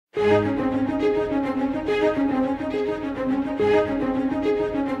There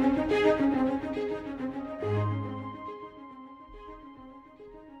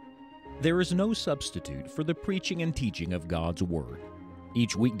is no substitute for the preaching and teaching of God's Word.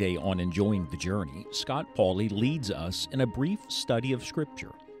 Each weekday on Enjoying the Journey, Scott Pauley leads us in a brief study of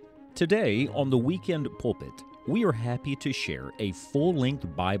Scripture. Today, on the Weekend Pulpit, we are happy to share a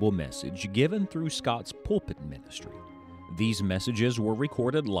full-length Bible message given through Scott's pulpit ministry. These messages were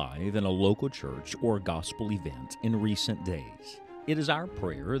recorded live in a local church or gospel event in recent days. It is our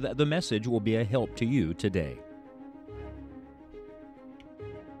prayer that the message will be a help to you today.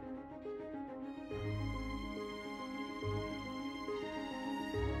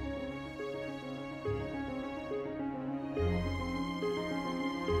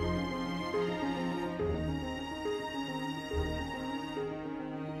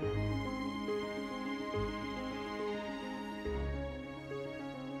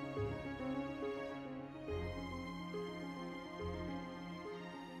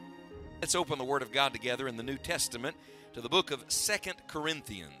 Let's open the Word of God together in the New Testament to the book of 2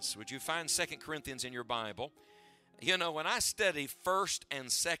 Corinthians. Would you find 2 Corinthians in your Bible? You know, when I study 1st and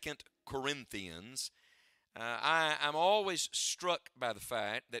 2nd Corinthians, I'm always struck by the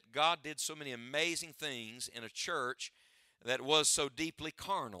fact that God did so many amazing things in a church that was so deeply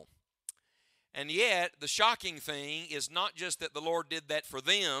carnal. And yet, the shocking thing is not just that the Lord did that for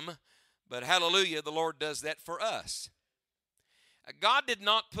them, but hallelujah, the Lord does that for us. God did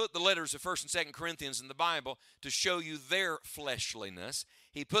not put the letters of 1st and 2nd Corinthians in the Bible to show you their fleshliness.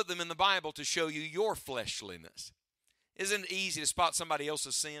 He put them in the Bible to show you your fleshliness. Isn't it easy to spot somebody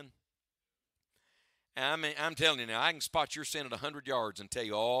else's sin? I mean, I'm telling you now, I can spot your sin at 100 yards and tell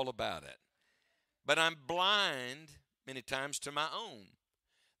you all about it. But I'm blind many times to my own.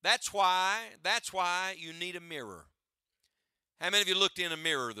 That's why you need a mirror. How many of you looked in a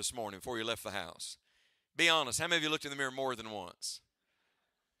mirror this morning before you left the house? Be honest, how many of you looked in the mirror more than once?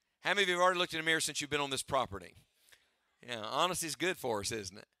 How many of you have already looked in the mirror since you've been on this property? Yeah, honesty is good for us,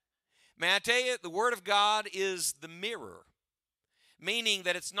 isn't it? May I tell you, the Word of God is the mirror, meaning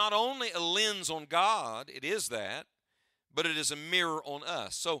that it's not only a lens on God, it is that, but it is a mirror on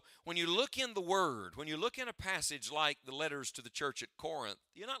us. So when you look in the Word, when you look in a passage like the letters to the church at Corinth,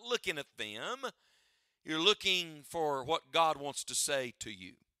 you're not looking at them, you're looking for what God wants to say to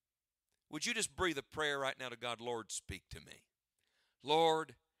you. Would you just breathe a prayer right now to God? Lord, speak to me.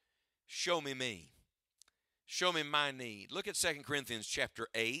 Lord, show me me. Show me my need. Look at 2 Corinthians chapter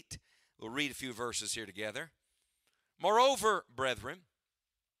 8. We'll read a few verses here together. Moreover, brethren,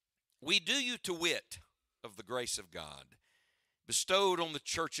 we do you to wit of the grace of God bestowed on the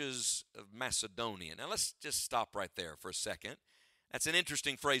churches of Macedonia. Now let's just stop right there for a second. That's an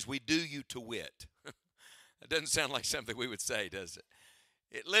interesting phrase, we do you to wit. It doesn't sound like something we would say, does it?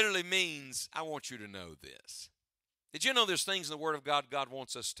 It literally means, I want you to know this. Did you know there's things in the Word of God God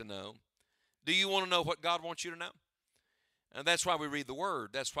wants us to know? Do you want to know what God wants you to know? And that's why we read the Word.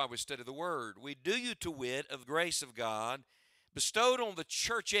 That's why we study the Word. We do you to wit of the grace of God bestowed on the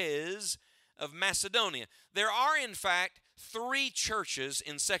churches of Macedonia. There are, in fact, 3 churches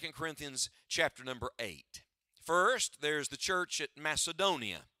in 2 Corinthians chapter number 8. First, there's the church at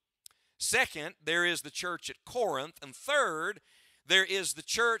Macedonia. Second, there is the church at Corinth. And third, there is the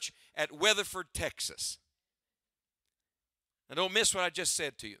church at Weatherford, Texas. Now don't miss what I just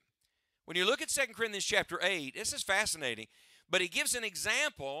said to you. When you look at 2 Corinthians chapter 8, this is fascinating, but he gives an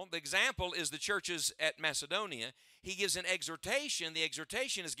example. The example is the churches at Macedonia. He gives an exhortation. The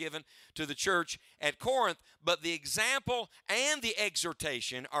exhortation is given to the church at Corinth, but the example and the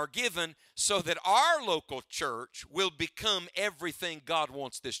exhortation are given so that our local church will become everything God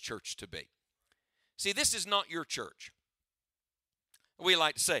wants this church to be. See, this is not your church. We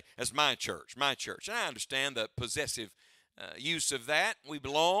like to say, that's my church, my church. And I understand the possessive use of that. We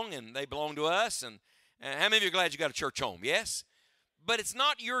belong and they belong to us. And how many of you are glad you got a church home? Yes? But it's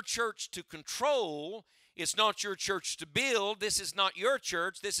not your church to control. It's not your church to build. This is not your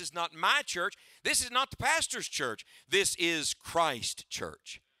church. This is not my church. This is not the pastor's church. This is Christ's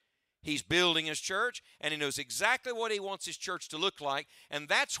church. He's building his church, and he knows exactly what he wants his church to look like, and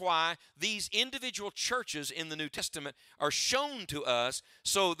that's why these individual churches in the New Testament are shown to us,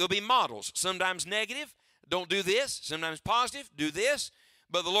 so there'll be models, sometimes negative, don't do this, sometimes positive, do this,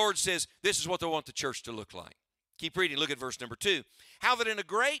 but the Lord says this is what they want the church to look like. Keep reading, look at verse number 2. How that in a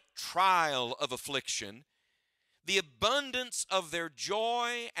great trial of affliction, the abundance of their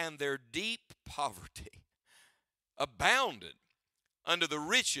joy and their deep poverty abounded under the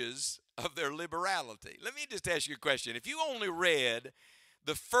riches of their liberality. Let me just ask you a question. If you only read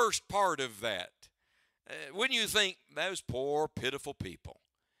the first part of that, wouldn't you think those poor, pitiful people,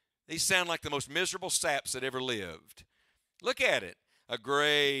 These sound like the most miserable saps that ever lived. Look at it. A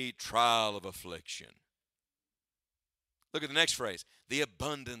great trial of affliction. Look at the next phrase. The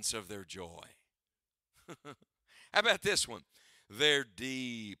abundance of their joy. How about this one? Their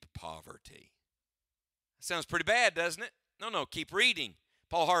deep poverty. Sounds pretty bad, doesn't it? No, keep reading.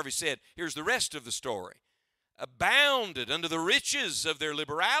 Paul Harvey said, here's the rest of the story. Abounded under the riches of their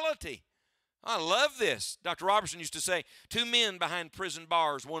liberality. I love this. Dr. Robertson used to say, 2 men behind prison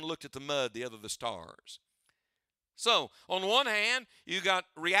bars, one looked at the mud, the other the stars. So, on one hand, you got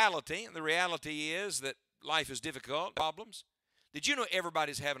reality, and the reality is that life is difficult, problems. Did you know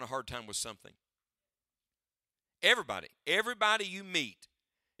everybody's having a hard time with something? Everybody you meet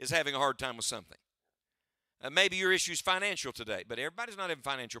is having a hard time with something. Maybe your issue is financial today, but everybody's not having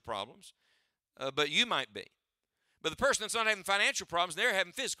financial problems, but you might be. But the person that's not having financial problems, they're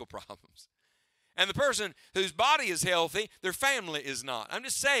having physical problems. And the person whose body is healthy, their family is not. I'm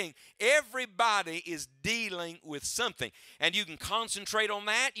just saying, everybody is dealing with something. And you can concentrate on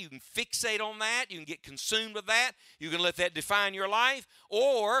that. You can fixate on that. You can get consumed with that. You can let that define your life.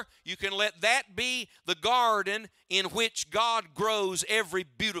 Or you can let that be the garden in which God grows every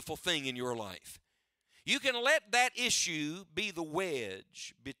beautiful thing in your life. You can let that issue be the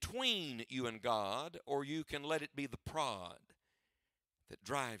wedge between you and God, or you can let it be the prod that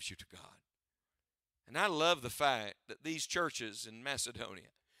drives you to God. And I love the fact that these churches in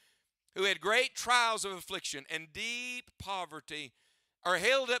Macedonia, who had great trials of affliction and deep poverty, are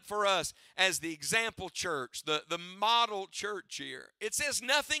held up for us as the example church, the model church here. It says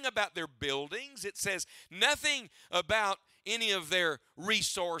nothing about their buildings. It says nothing about any of their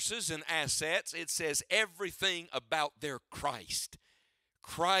resources and assets. It says everything about their Christ.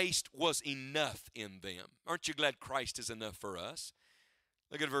 Christ was enough in them. Aren't you glad Christ is enough for us?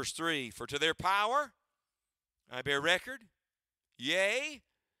 Look at verse 3. For to their power I bear record, yea,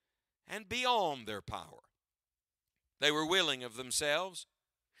 and beyond their power. They were willing of themselves,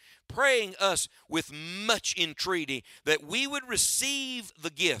 praying us with much entreaty that we would receive the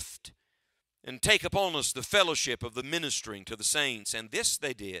gift and take upon us the fellowship of the ministering to the saints. And this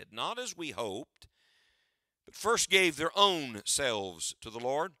they did, not as we hoped, but first gave their own selves to the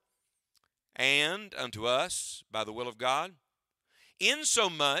Lord and unto us by the will of God,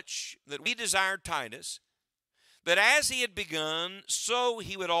 insomuch that we desired Titus, that as he had begun, so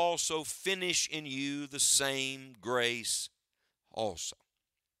he would also finish in you the same grace also.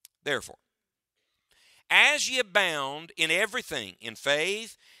 Therefore, as ye abound in everything, in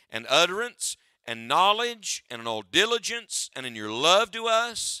faith and utterance and knowledge and in all diligence and in your love to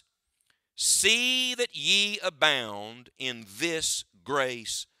us, see that ye abound in this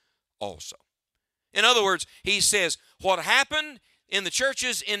grace also. In other words, he says, what happened in the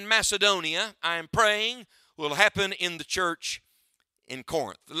churches in Macedonia, I am praying, will happen in the church in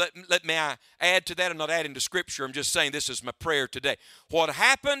Corinth. Let me add to that. I'm not adding to Scripture. I'm just saying this is my prayer today. What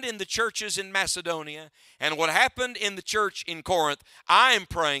happened in the churches in Macedonia and what happened in the church in Corinth, I am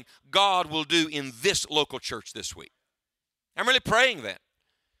praying God will do in this local church this week. I'm really praying that.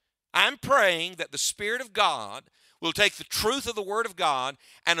 I'm praying that the Spirit of God will take the truth of the Word of God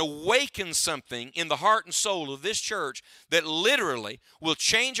and awaken something in the heart and soul of this church that literally will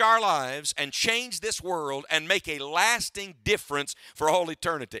change our lives and change this world and make a lasting difference for all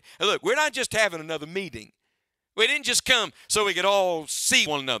eternity. And look, we're not just having another meeting. We didn't just come so we could all see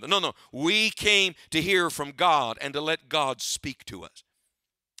one another. No. We came to hear from God and to let God speak to us.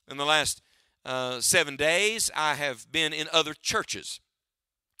 In the last 7 days, I have been in other churches.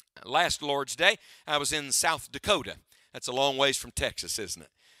 Last Lord's Day, I was in South Dakota. That's a long ways from Texas, isn't it?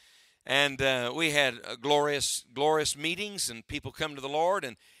 And we had glorious meetings, and people come to the Lord.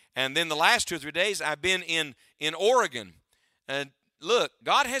 And then the last 2 or 3 days, I've been in Oregon. And look,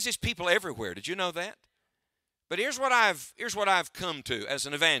 God has His people everywhere. Did you know that? But here's what I've come to as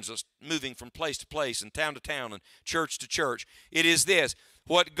an evangelist, moving from place to place and town to town and church to church. It is this.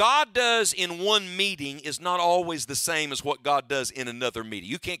 What God does in one meeting is not always the same as what God does in another meeting.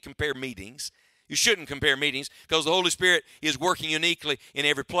 You can't compare meetings. You shouldn't compare meetings because the Holy Spirit is working uniquely in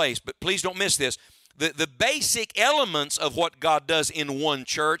every place. But please don't miss this. The basic elements of what God does in one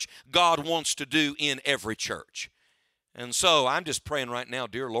church, God wants to do in every church. And so I'm just praying right now,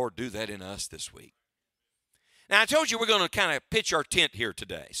 dear Lord, do that in us this week. Now, I told you we're going to kind of pitch our tent here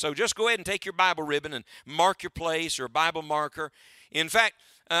today. So just go ahead and take your Bible ribbon and mark your place or a Bible marker. In fact,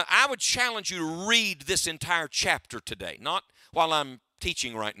 I would challenge you to read this entire chapter today, not while I'm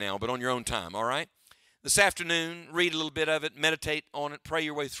teaching right now, but on your own time, all right? This afternoon, read a little bit of it, meditate on it, pray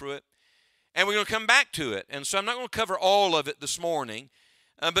your way through it, and we're going to come back to it. And so I'm not going to cover all of it this morning,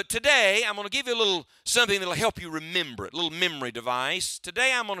 But today, I'm going to give you a little something that will help you remember it, a little memory device.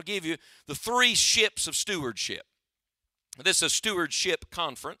 Today, I'm going to give you the 3 ships of stewardship. This is a stewardship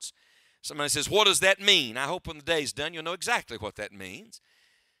conference. Somebody says, what does that mean? I hope when the day's done, you'll know exactly what that means.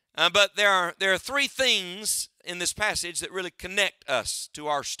 But there are 3 things in this passage that really connect us to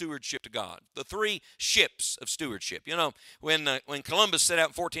our stewardship to God. The 3 ships of stewardship. You know, when Columbus set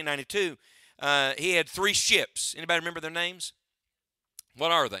out in 1492, he had 3 ships. Anybody remember their names?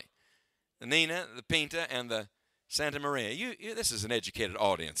 What are they? The Nina, the Pinta, and the Santa Maria. This is an educated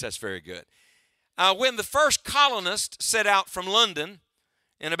audience. That's very good. When the first colonists set out from London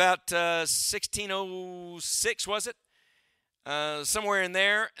in about 1606, was it? Somewhere in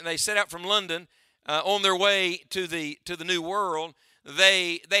there, and they set out from London on their way to the New World.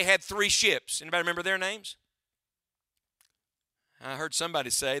 They had 3 ships. Anybody remember their names? I heard somebody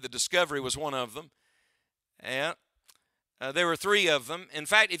say the Discovery was one of them. Yeah. There were 3 of them. In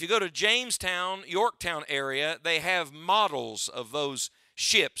fact, if you go to Jamestown, Yorktown area, they have models of those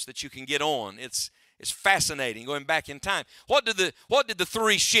ships that you can get on. It's fascinating going back in time. What did the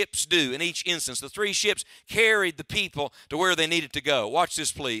 3 ships do in each instance? The 3 ships carried the people to where they needed to go. Watch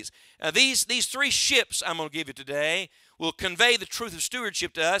this, please. These 3 ships I'm going to give you today will convey the truth of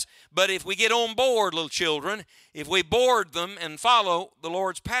stewardship to us. But if we get on board, little children, if we board them and follow the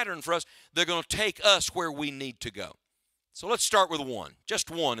Lord's pattern for us, they're going to take us where we need to go. So let's start with 1, just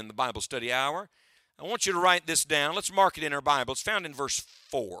 1 in the Bible study hour. I want you to write this down. Let's mark it in our Bible. It's found in verse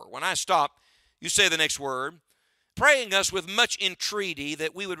 4. When I stop, you say the next word. Praying us with much entreaty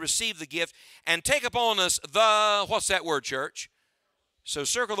that we would receive the gift and take upon us the, what's that word, church? So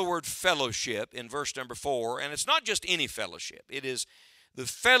circle the word fellowship in verse number 4. And it's not just any fellowship. It is the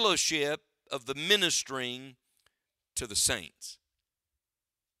fellowship of the ministering to the saints.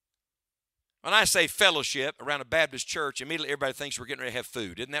 When I say fellowship around a Baptist church, immediately everybody thinks we're getting ready to have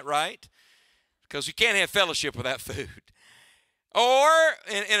food. Isn't that right? Because you can't have fellowship without food. Or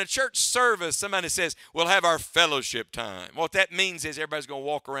in a church service, somebody says, we'll have our fellowship time. What that means is everybody's going to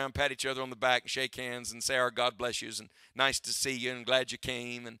walk around, pat each other on the back, and shake hands and say, our God bless you, and nice to see you, and glad you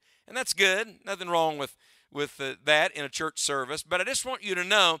came. And that's good. Nothing wrong with that in a church service. But I just want you to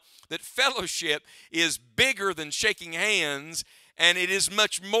know that fellowship is bigger than shaking hands, and it is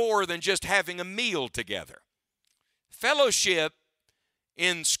much more than just having a meal together. Fellowship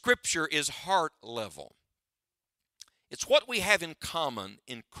in Scripture is heart level. It's what we have in common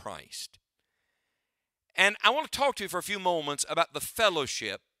in Christ. And I want to talk to you for a few moments about the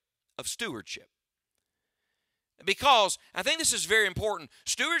fellowship of stewardship. Because I think this is very important.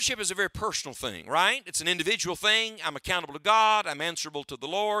 Stewardship is a very personal thing, right? It's an individual thing. I'm accountable to God. I'm answerable to the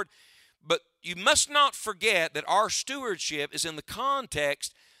Lord. But you must not forget that our stewardship is in the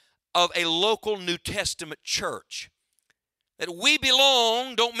context of a local New Testament church. That we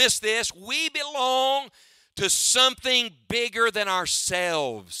belong, don't miss this, we belong to something bigger than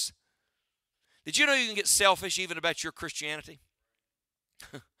ourselves. Did you know you can get selfish even about your Christianity?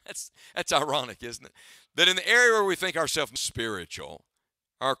 That's ironic, isn't it? That in the area where we think ourselves spiritual,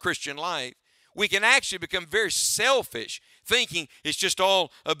 our Christian life, we can actually become very selfish, thinking it's just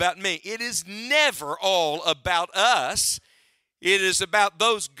all about me. It is never all about us. It is about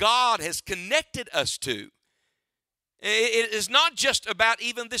those God has connected us to. It is not just about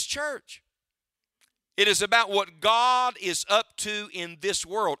even this church. It is about what God is up to in this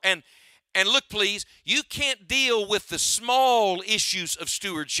world. And look, please, you can't deal with the small issues of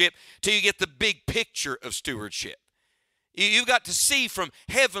stewardship till you get the big picture of stewardship. You've got to see from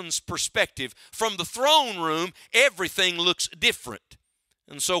heaven's perspective. From the throne room, everything looks different.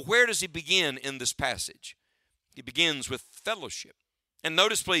 And so where does he begin in this passage? He begins with fellowship. And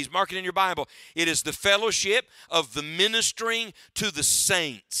notice, please, mark it in your Bible. It is the fellowship of the ministering to the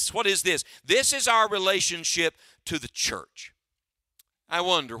saints. What is this? This is our relationship to the church. I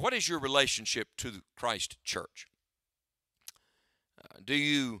wonder, what is your relationship to the Christ church? Do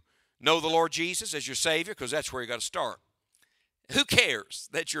you know the Lord Jesus as your Savior? Because that's where you got to start. Who cares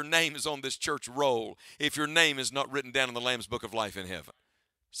that your name is on this church roll if your name is not written down in the Lamb's Book of Life in heaven?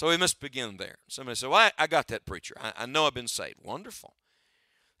 So we must begin there. Somebody say, well, I got that, preacher. I know I've been saved. Wonderful.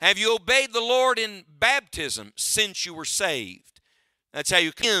 Have you obeyed the Lord in baptism since you were saved? That's how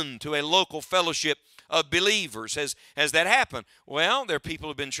you come into a local fellowship of believers. Has that happened? Well, there are people who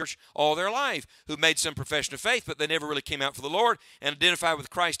have been in church all their life who made some profession of faith, but they never really came out for the Lord and identified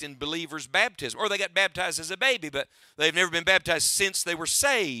with Christ in believers' baptism. Or they got baptized as a baby, but they've never been baptized since they were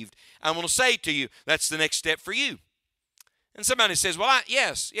saved. I'm going to say to you, that's the next step for you. And somebody says, well,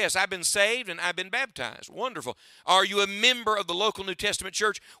 yes, I've been saved and I've been baptized. Wonderful. Are you a member of the local New Testament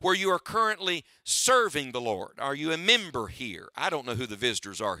church where you are currently serving the Lord? Are you a member here? I don't know who the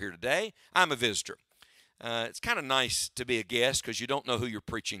visitors are here today. I'm a visitor. It's kind of nice to be a guest because you don't know who you're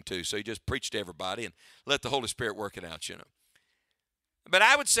preaching to, so you just preach to everybody and let the Holy Spirit work it out, But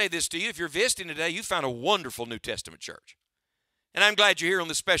I would say this to you, if you're visiting today, you found a wonderful New Testament church. And I'm glad you're here on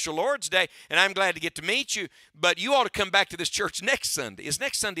this special Lord's Day, and I'm glad to get to meet you. But you ought to come back to this church next Sunday. Is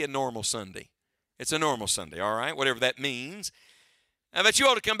next Sunday a normal Sunday? It's a normal Sunday, all right, whatever that means. But you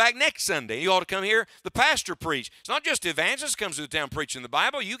ought to come back next Sunday. You ought to come hear the pastor preach. It's not just the evangelist comes to the town preaching the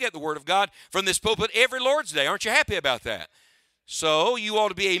Bible. You get the Word of God from this pulpit every Lord's Day. Aren't you happy about that? So you ought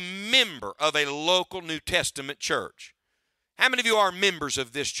to be a member of a local New Testament church. How many of you are members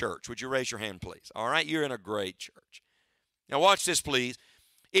of this church? Would you raise your hand, please? All right, you're in a great church. Now watch this, please.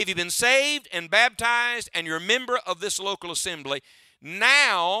 If you've been saved and baptized and you're a member of this local assembly,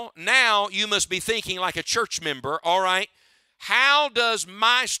 now you must be thinking like a church member, all right? How does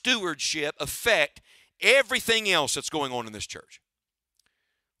my stewardship affect everything else that's going on in this church?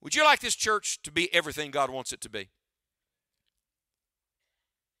 Would you like this church to be everything God wants it to be?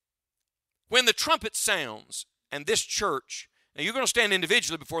 When the trumpet sounds and this church, now you're going to stand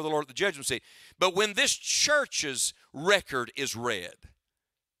individually before the Lord at the judgment seat, but when this church's record is read,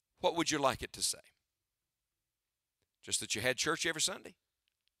 what would you like it to say? Just that you had church every Sunday?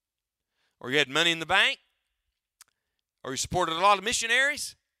 Or you had money in the bank? Or you supported a lot of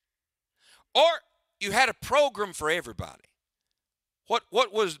missionaries? Or you had a program for everybody? What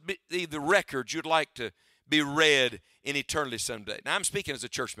was the record you'd like to be read in eternity someday? Now, I'm speaking as a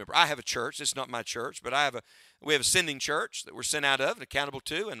church member. I have a church. It's not my church, but we have a sending church that we're sent out of and accountable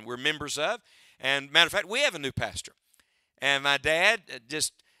to, and we're members of. And matter of fact, we have a new pastor. And my dad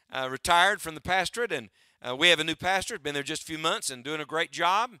just retired from the pastorate, and we have a new pastor. Been there just a few months and doing a great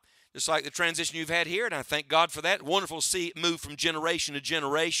job, just like the transition you've had here, and I thank God for that. Wonderful to see it move from generation to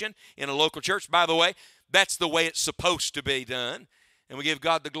generation in a local church. By the way, that's the way it's supposed to be done, and we give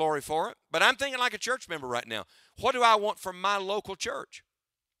God the glory for it. But I'm thinking like a church member right now. What do I want from my local church?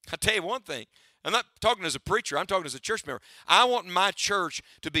 I'll tell you one thing. I'm not talking as a preacher. I'm talking as a church member. I want my church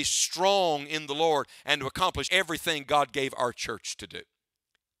to be strong in the Lord and to accomplish everything God gave our church to do.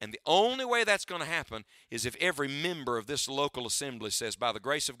 And the only way that's going to happen is if every member of this local assembly says, by the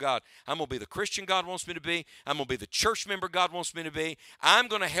grace of God, I'm going to be the Christian God wants me to be. I'm going to be the church member God wants me to be. I'm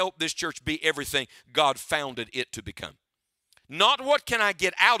going to help this church be everything God founded it to become. Not what can I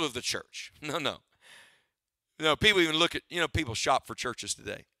get out of the church. No. People even look at, people shop for churches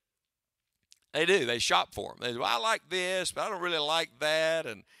today. They do. They shop for them. They say, well, I like this, but I don't really like that.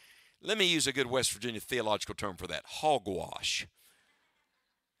 And let me use a good West Virginia theological term for that, hogwash.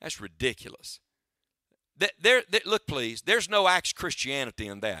 That's ridiculous. Look, please, there's no Acts Christianity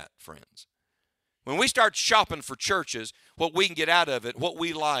in that, friends. When we start shopping for churches, what we can get out of it, what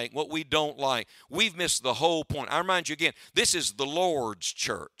we like, what we don't like, we've missed the whole point. I remind you again, this is the Lord's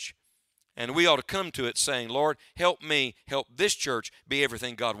church. And we ought to come to it saying, Lord, help me, help this church be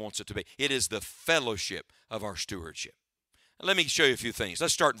everything God wants it to be. It is the fellowship of our stewardship. Let me show you a few things.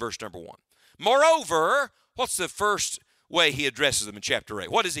 Let's start in verse number 1. Moreover, what's the first way he addresses them in chapter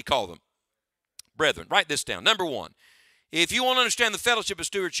 8? What does he call them? Brethren. Write this down. Number 1, if you want to understand the fellowship of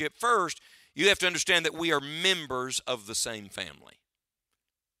stewardship, first, you have to understand that we are members of the same family.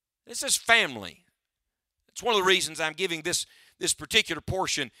 This is family. It's one of the reasons I'm giving this particular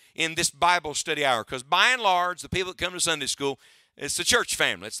portion in this Bible study hour, because by and large, the people that come to Sunday school, it's the church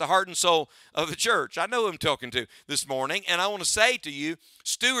family. It's the heart and soul of the church. I know who I'm talking to this morning, and I want to say to you,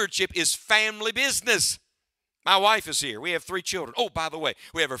 stewardship is family business. My wife is here. We have 3 children. Oh, by the way,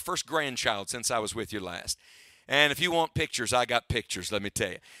 we have our first grandchild since I was with you last. And if you want pictures, I got pictures, let me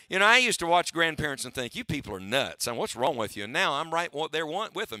tell you. I used to watch grandparents and think, you people are nuts. And what's wrong with you? And now I'm right there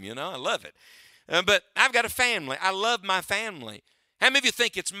with them, I love it. But I've got a family. I love my family. How many of you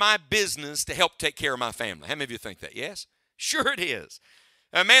think it's my business to help take care of my family? How many of you think that? Yes? Sure it is.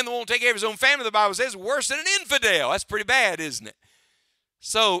 A man that won't take care of his own family, the Bible says, is worse than an infidel. That's pretty bad, isn't it?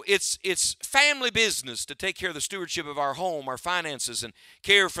 So it's family business to take care of the stewardship of our home, our finances, and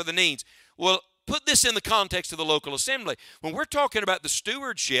care for the needs. Well, put this in the context of the local assembly. When we're talking about the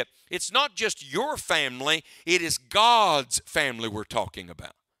stewardship, it's not just your family, it is God's family we're talking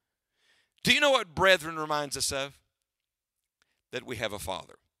about. Do you know what brethren reminds us of? That we have a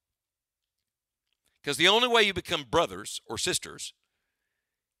father. Because the only way you become brothers or sisters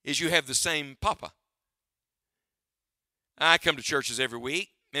is you have the same papa. I come to churches every week,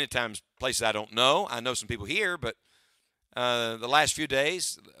 many times places I don't know. I know some people here, but the last few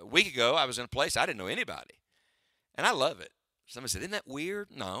days, a week ago, I was in a place I didn't know anybody. And I love it. Somebody said, isn't that weird?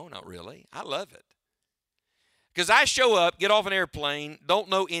 No, not really. I love it. Because I show up, get off an airplane, don't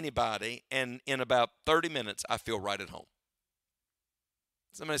know anybody, and in about 30 minutes, I feel right at home.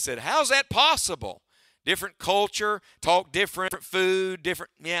 Somebody said, how's that possible? Different culture, talk different food,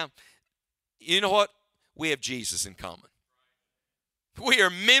 different, yeah. You know what? We have Jesus in common. We are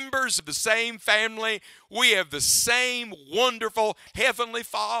members of the same family. We have the same wonderful Heavenly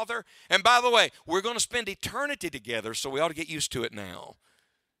Father. And by the way, we're going to spend eternity together, so we ought to get used to it now.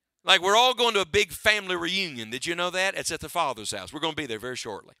 Like we're all going to a big family reunion. Did you know that? It's at the Father's house. We're going to be there very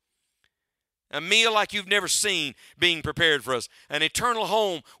shortly. A meal like you've never seen being prepared for us. An eternal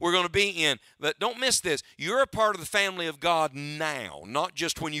home we're going to be in. But don't miss this. You're a part of the family of God now, not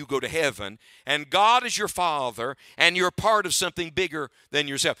just when you go to heaven. And God is your Father, and you're a part of something bigger than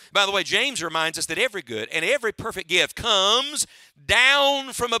yourself. By the way, James reminds us that every good and every perfect gift comes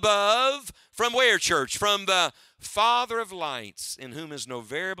down from above. From where, church? From the Father of lights, in whom is no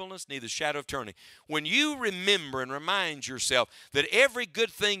variableness, neither shadow of turning. When you remember and remind yourself that every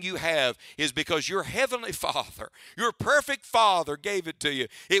good thing you have is because your Heavenly Father, your perfect Father gave it to you,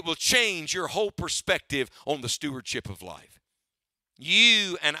 it will change your whole perspective on the stewardship of life.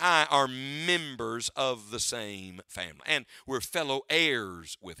 You and I are members of the same family, and we're fellow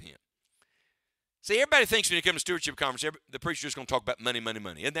heirs with Him. See, everybody thinks when you come to stewardship conference, the preacher's just going to talk about money, money,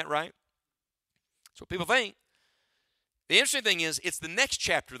 money. Isn't that right? That's what people think. The interesting thing is, it's the next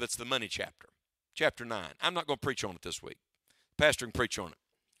chapter that's the money chapter, chapter 9. I'm not going to preach on it this week. The pastor can preach on it.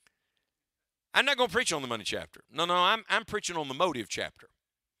 I'm not going to preach on the money chapter. No, I'm preaching on the motive chapter.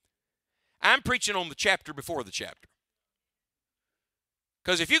 I'm preaching on the chapter before the chapter.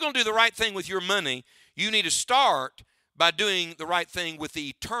 Because if you're going to do the right thing with your money, you need to start by doing the right thing with the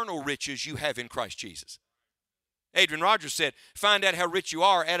eternal riches you have in Christ Jesus. Adrian Rogers said, find out how rich you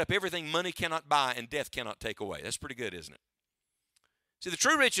are, add up everything money cannot buy and death cannot take away. That's pretty good, isn't it? See, the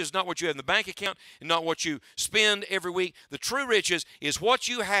true riches is not what you have in the bank account and not what you spend every week. The true riches is what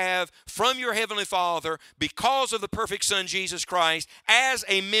you have from your Heavenly Father because of the perfect Son, Jesus Christ, as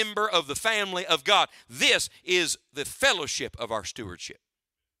a member of the family of God. This is the fellowship of our stewardship.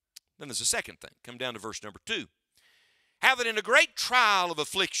 Then there's a second thing. Come down to verse number 2. How that in a great trial of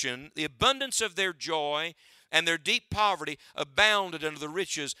affliction, the abundance of their joy and their deep poverty abounded under the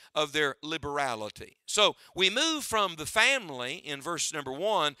riches of their liberality. So we move from the family in verse number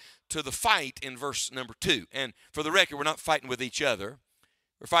 1 to the fight in verse number 2. And for the record, we're not fighting with each other.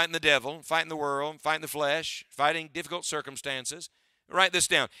 We're fighting the devil, fighting the world, fighting the flesh, fighting difficult circumstances. Write this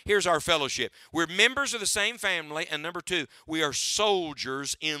down. Here's our fellowship. We're members of the same family. And number 2, we are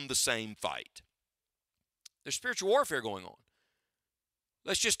soldiers in the same fight. There's spiritual warfare going on.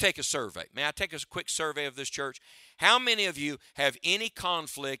 Let's just take a survey. May I take a quick survey of this church? How many of you have any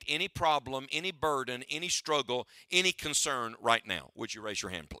conflict, any problem, any burden, any struggle, any concern right now? Would you raise your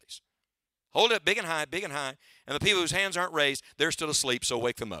hand, please? Hold it up big and high, big and high. And the people whose hands aren't raised, they're still asleep, so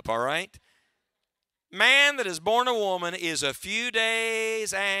wake them up, all right? Man that is born a woman is a few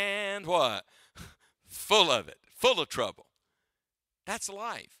days and what? Full of it, full of trouble. That's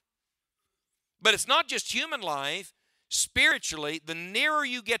life. But it's not just human life. Spiritually, the nearer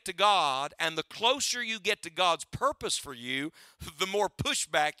you get to God and the closer you get to God's purpose for you, the more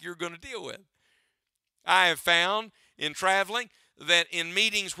pushback you're going to deal with. I have found in traveling that in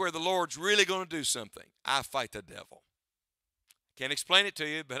meetings where the Lord's really going to do something, I fight the devil. Can't explain it to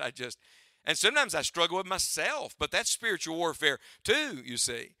you, but and sometimes I struggle with myself, but that's spiritual warfare too, you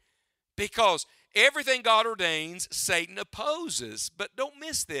see. Because everything God ordains, Satan opposes. But don't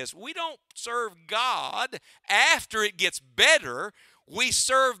miss this. We don't serve God after it gets better. We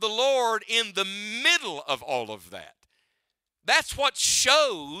serve the Lord in the middle of all of that. That's what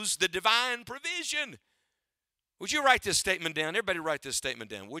shows the divine provision. Would you write this statement down? Everybody write this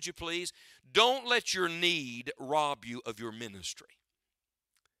statement down, would you please? Don't let your need rob you of your ministry.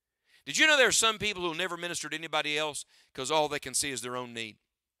 Did you know there are some people who will never minister to anybody else because all they can see is their own need?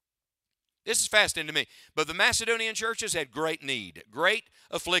 This is fascinating to me. But the Macedonian churches had great need, great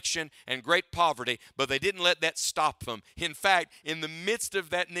affliction, and great poverty, but they didn't let that stop them. In fact, in the midst of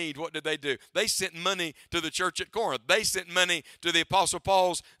that need, what did they do? They sent money to the church at Corinth. They sent money to the Apostle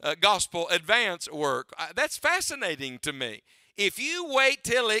Paul's gospel advance work. That's fascinating to me. If you wait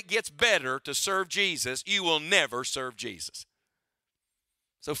till it gets better to serve Jesus, you will never serve Jesus.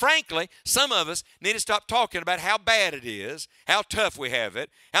 So frankly, some of us need to stop talking about how bad it is, how tough we have it,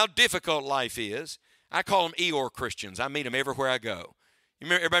 how difficult life is. I call them Eeyore Christians. I meet them everywhere I go.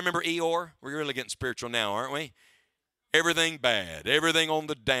 Everybody remember Eeyore? We're really getting spiritual now, aren't we? Everything bad, everything on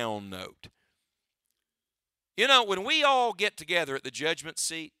the down note. You know, when we all get together at the judgment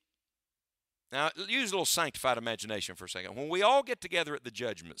seat, Now, use a little sanctified imagination for a second. When we all get together at the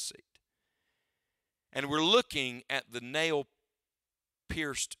judgment seat, and we're looking at the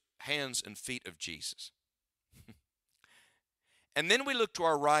nail-pierced hands and feet of Jesus, and then we look to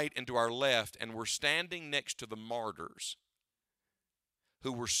our right and to our left, and we're standing next to the martyrs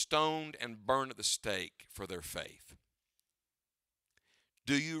who were stoned and burned at the stake for their faith.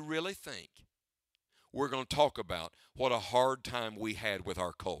 Do you really think we're going to talk about what a hard time we had with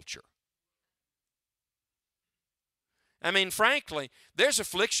our culture? I mean, frankly, there's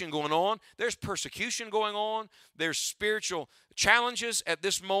affliction going on. There's persecution going on. There's spiritual challenges at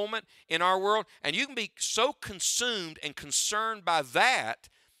this moment in our world. And you can be so consumed and concerned by that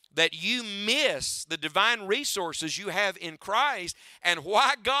you miss the divine resources you have in Christ and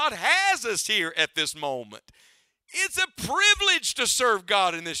why God has us here at this moment. It's a privilege to serve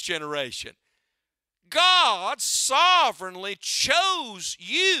God in this generation. God sovereignly chose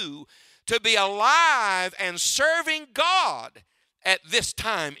you to be alive and serving God at this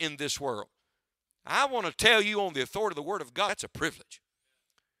time in this world. I want to tell you on the authority of the Word of God, that's a privilege.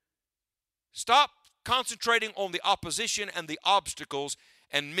 Stop concentrating on the opposition and the obstacles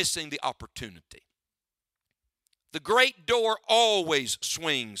and missing the opportunity. The great door always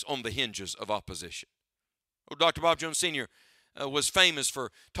swings on the hinges of opposition. Oh, Dr. Bob Jones Sr. Was famous for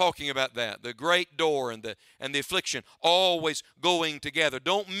talking about that. The great door and the affliction always going together.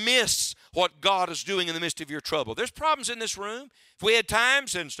 Don't miss what God is doing in the midst of your trouble. There's problems in this room. If we had time,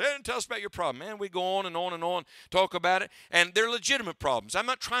 stand and tell us about your problem. Man, we go on and on and on, talk about it. And they're legitimate problems. I'm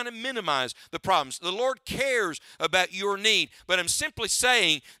not trying to minimize the problems. The Lord cares about your need. But I'm simply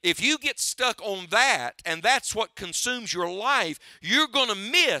saying, if you get stuck on that and that's what consumes your life, you're going to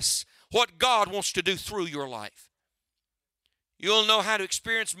miss what God wants to do through your life. You'll know how to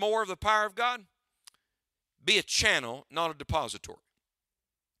experience more of the power of God. Be a channel, not a depository.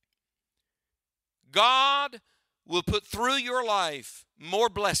 God will put through your life more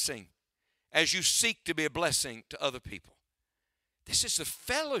blessing as you seek to be a blessing to other people. This is the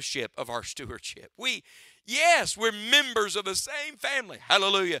fellowship of our stewardship. Yes, we're members of the same family.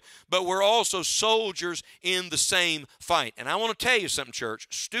 Hallelujah. But we're also soldiers in the same fight. And I want to tell you something, church.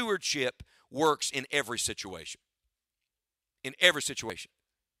 Stewardship works in every situation. In every situation.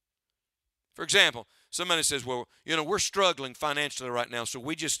 For example, somebody says, well, we're struggling financially right now, so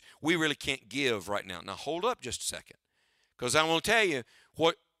we really can't give right now. Now, hold up just a second. Because I want to tell you,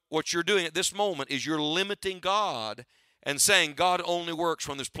 what you're doing at this moment is you're limiting God and saying God only works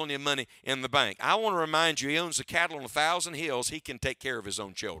when there's plenty of money in the bank. I want to remind you, He owns the cattle on 1,000 hills. He can take care of His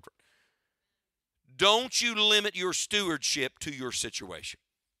own children. Don't you limit your stewardship to your situation.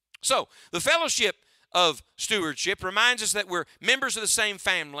 So, the fellowship of stewardship reminds us that we're members of the same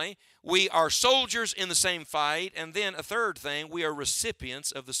family, we are soldiers in the same fight, and then a third thing, we are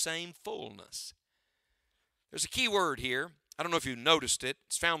recipients of the same fullness. There's a key word here. I don't know if you noticed it.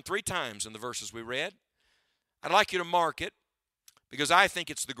 It's found 3 times in the verses we read. I'd like you to mark it because I think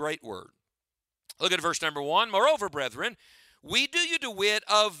it's the great word. Look at verse number 1. Moreover, brethren, we do you to wit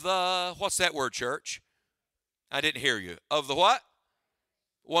of the, what's that word, church? I didn't hear you. Of the what?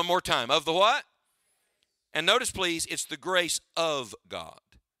 One more time. Of the what? And notice, please, it's the grace of God.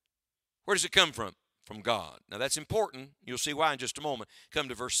 Where does it come from? From God. Now, that's important. You'll see why in just a moment. Come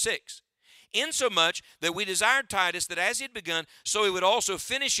to verse 6. Insomuch that we desired Titus that as he had begun, so he would also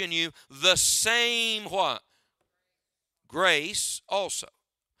finish in you the same what? Grace also.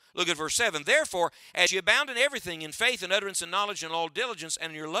 Look at verse 7. Therefore, as ye abound in everything, in faith and utterance and knowledge and all diligence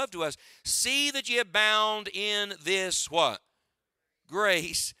and in your love to us, see that ye abound in this what?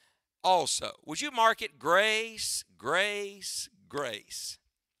 Grace also. Would you mark it? Grace, grace, grace.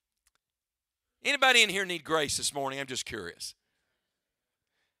 Anybody in here need grace this morning? I'm just curious.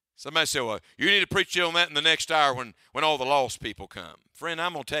 Somebody say, well, you need to preach on that in the next hour when all the lost people come. Friend,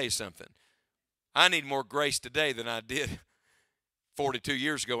 I'm going to tell you something. I need more grace today than I did 42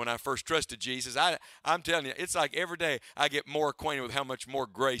 years ago when I first trusted Jesus. I'm telling you, it's like every day I get more acquainted with how much more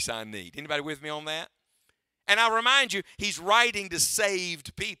grace I need. Anybody with me on that? And I'll remind you, he's writing to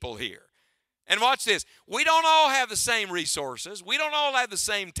saved people here. And watch this. We don't all have the same resources. We don't all have the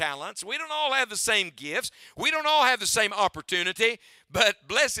same talents. We don't all have the same gifts. We don't all have the same opportunity. But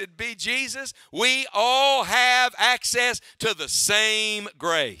blessed be Jesus, we all have access to the same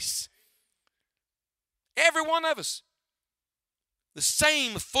grace. Every one of us. The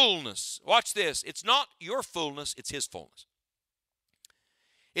same fullness. Watch this. It's not your fullness, it's His fullness.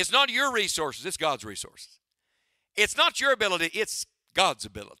 It's not your resources, it's God's resources. It's not your ability, it's God's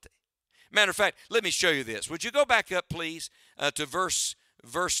ability. Matter of fact, let me show you this. Would you go back up, please, to verse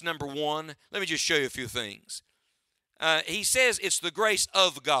number 1? Let me just show you a few things. he says it's the grace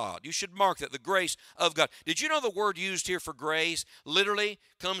of God. You should mark that, the grace of God. Did you know the word used here for grace literally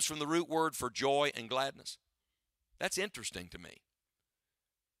comes from the root word for joy and gladness? That's interesting to me.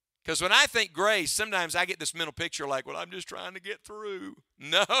 Because when I think grace, sometimes I get this mental picture like, well, I'm just trying to get through.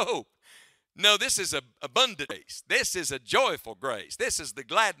 No, this is an abundant grace. This is a joyful grace. This is the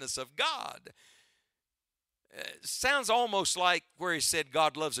gladness of God. Sounds almost like where he said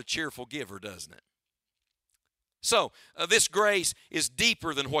God loves a cheerful giver, doesn't it? So, this grace is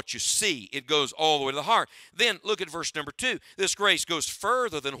deeper than what you see. It goes all the way to the heart. Then, look at verse number 2. This grace goes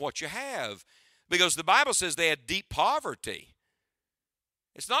further than what you have. Because the Bible says they had deep poverty.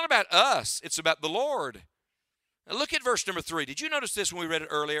 It's not about us. It's about the Lord. Now, look at verse number 3. Did you notice this when we read it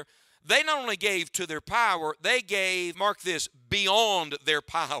earlier? They not only gave to their power, they gave, mark this, beyond their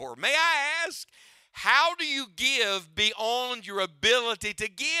power. May I ask, how do you give beyond your ability to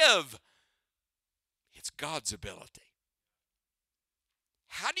give? It's God's ability.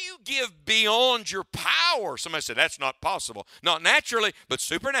 How do you give beyond your power? Somebody said, that's not possible. Not naturally, but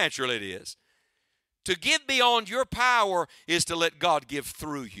supernaturally it is. To give beyond your power is to let God give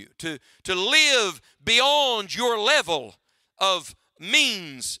through you. To live beyond your level of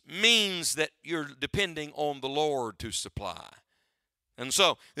means that you're depending on the Lord to supply. And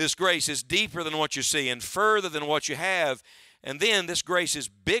so this grace is deeper than what you see and further than what you have. And then this grace is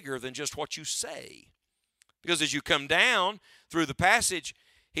bigger than just what you say. Because as you come down through the passage,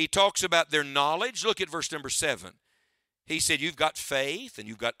 he talks about their knowledge. Look at verse number 7. He said, you've got faith, and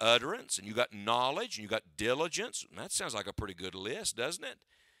you've got utterance, and you've got knowledge, and you've got diligence. And that sounds like a pretty good list, doesn't it?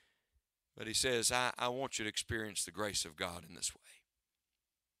 But he says, I want you to experience the grace of God in this way.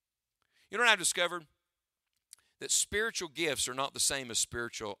 You know what I've discovered? That spiritual gifts are not the same as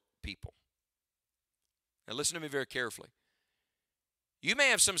spiritual people. Now listen to me very carefully. You may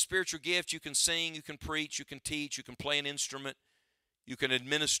have some spiritual gift. You can sing, you can preach, you can teach, you can play an instrument, you can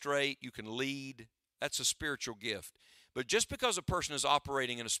administrate, you can lead. That's a spiritual gift. But just because a person is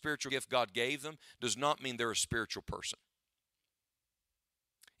operating in a spiritual gift God gave them does not mean they're a spiritual person.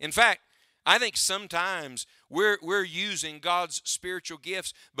 In fact, I think sometimes we're using God's spiritual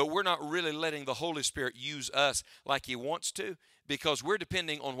gifts, but we're not really letting the Holy Spirit use us like He wants to, because we're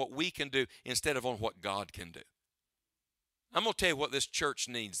depending on what we can do instead of on what God can do. I'm going to tell you what this church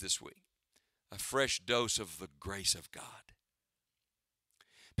needs this week. A fresh dose of the grace of God.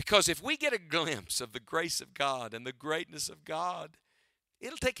 Because if we get a glimpse of the grace of God and the greatness of God,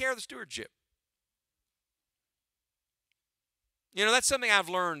 it'll take care of the stewardship. You know, that's something I've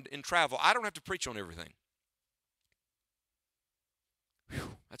learned in travel. I don't have to preach on everything.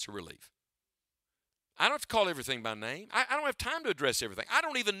 Whew, that's a relief. I don't have to call everything by name. I don't have time to address everything. I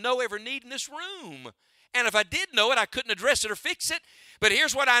don't even know every need in this room. And if I did know it, I couldn't address it or fix it. But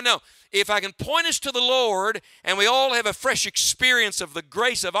here's what I know. If I can point us to the Lord and we all have a fresh experience of the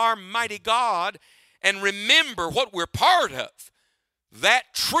grace of our mighty God and remember what we're part of,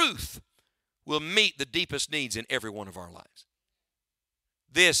 that truth will meet the deepest needs in every one of our lives.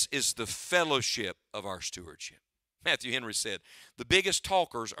 This is the fellowship of our stewardship. Matthew Henry said, the biggest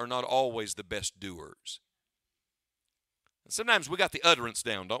talkers are not always the best doers. And sometimes we got the utterance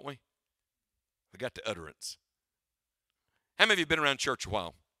down, don't we? We got the utterance. How many of you have been around church a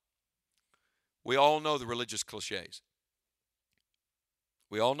while? We all know the religious cliches.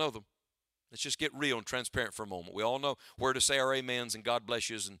 We all know them. Let's just get real and transparent for a moment. We all know where to say our amens and God bless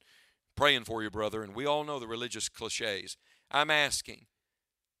yous and praying for you, brother. And we all know the religious cliches. I'm asking,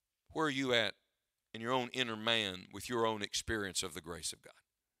 where are you at in your own inner man with your own experience of the grace of God?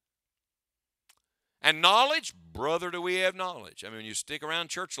 And knowledge, brother, do we have knowledge? I mean, when you stick around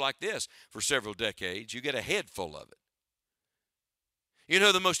church like this for several decades, you get a head full of it. You know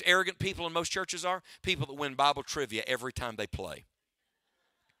who the most arrogant people in most churches are? People that win Bible trivia every time they play.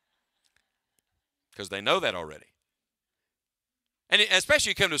 Because they know that already. And especially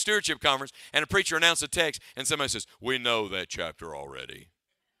you come to a stewardship conference and a preacher announces a text and somebody says, we know that chapter already.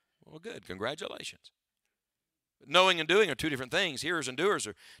 Well, good. Congratulations. Knowing and doing are two different things. Hearers and doers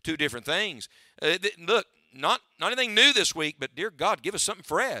are two different things. Look, not anything new this week, but dear God, give us something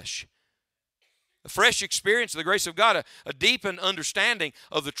fresh. A fresh experience of the grace of God, a deepened understanding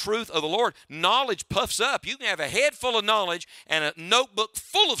of the truth of the Lord. Knowledge puffs up. You can have a head full of knowledge and a notebook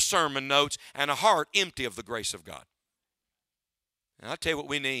full of sermon notes and a heart empty of the grace of God. And I'll tell you what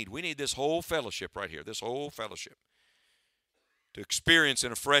we need. We need this whole fellowship right here, this whole fellowship, to experience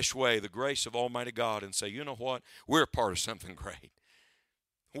in a fresh way the grace of Almighty God and say, you know what? We're a part of something great.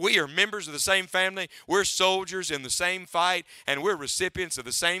 We are members of the same family. We're soldiers in the same fight, and we're recipients of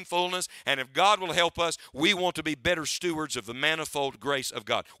the same fullness. And if God will help us, we want to be better stewards of the manifold grace of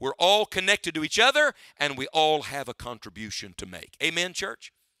God. We're all connected to each other, and we all have a contribution to make. Amen,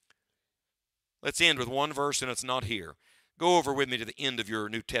 church? Let's end with one verse, and it's not here. Go over with me to the end of your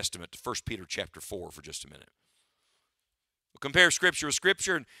New Testament, to 1 Peter chapter 4 for just a minute. We'll compare Scripture with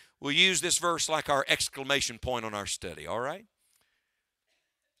Scripture, and we'll use this verse like our exclamation point on our study, all right?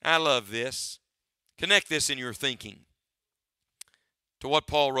 I love this. Connect this in your thinking to what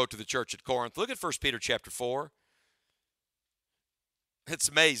Paul wrote to the church at Corinth. Look at 1 Peter chapter 4. It's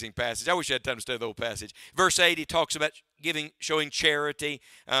an amazing passage. I wish I had time to study the whole passage. Verse 8, he talks about giving, showing charity.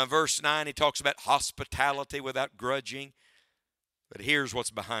 Verse 9, he talks about hospitality without grudging. But here's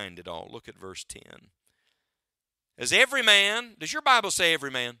what's behind it all. Look at verse 10. As every man, does your Bible say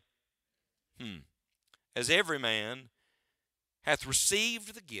every man? As every man hath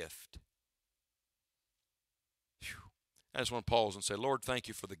received the gift. Whew. I just want to pause and say, Lord, thank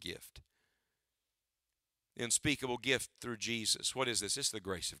you for the gift. The unspeakable gift through Jesus. What is this? It's the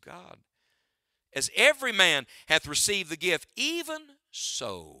grace of God. As every man hath received the gift, even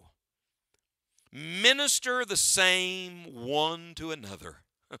so, minister the same one to another.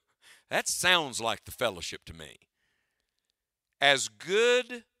 That sounds like the fellowship to me. As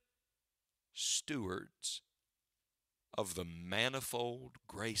good stewards of the manifold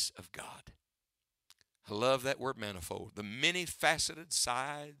grace of God. I love that word manifold. The many-faceted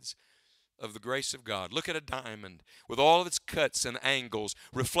sides of the grace of God. Look at a diamond with all of its cuts and angles,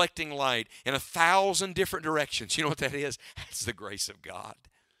 reflecting light in 1,000 different directions. You know what that is? That's the grace of God.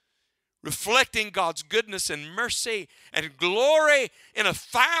 Reflecting God's goodness and mercy and glory in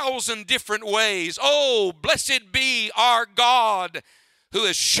 1,000 different ways. Oh, blessed be our God who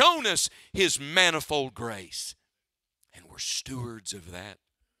has shown us His manifold grace. And we're stewards of that.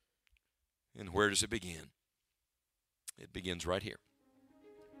 And where does it begin? It begins right here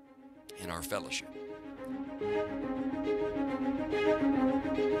in our fellowship.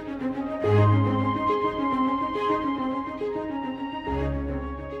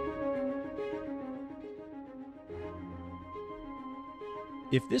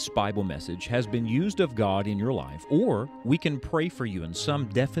 If this Bible message has been used of God in your life, or we can pray for you in some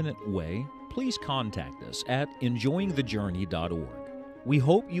definite way, please contact us at enjoyingthejourney.org. We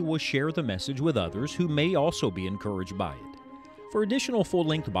hope you will share the message with others who may also be encouraged by it. For additional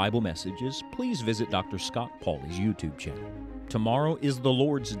full-length Bible messages, please visit Dr. Scott Pauley's YouTube channel. Tomorrow is the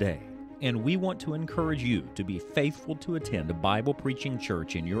Lord's Day, and we want to encourage you to be faithful to attend a Bible-preaching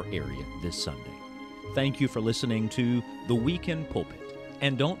church in your area this Sunday. Thank you for listening to the Weekend Pulpit.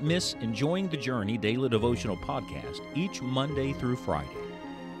 And don't miss Enjoying the Journey Daily Devotional Podcast each Monday through Friday.